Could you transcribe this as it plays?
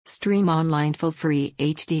Stream online full free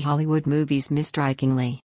HD Hollywood movies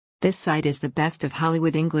Mystrikingly. This site is the best of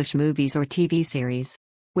Hollywood English movies or TV series.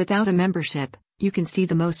 Without a membership, you can see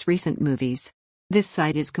the most recent movies. This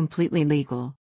site is completely legal.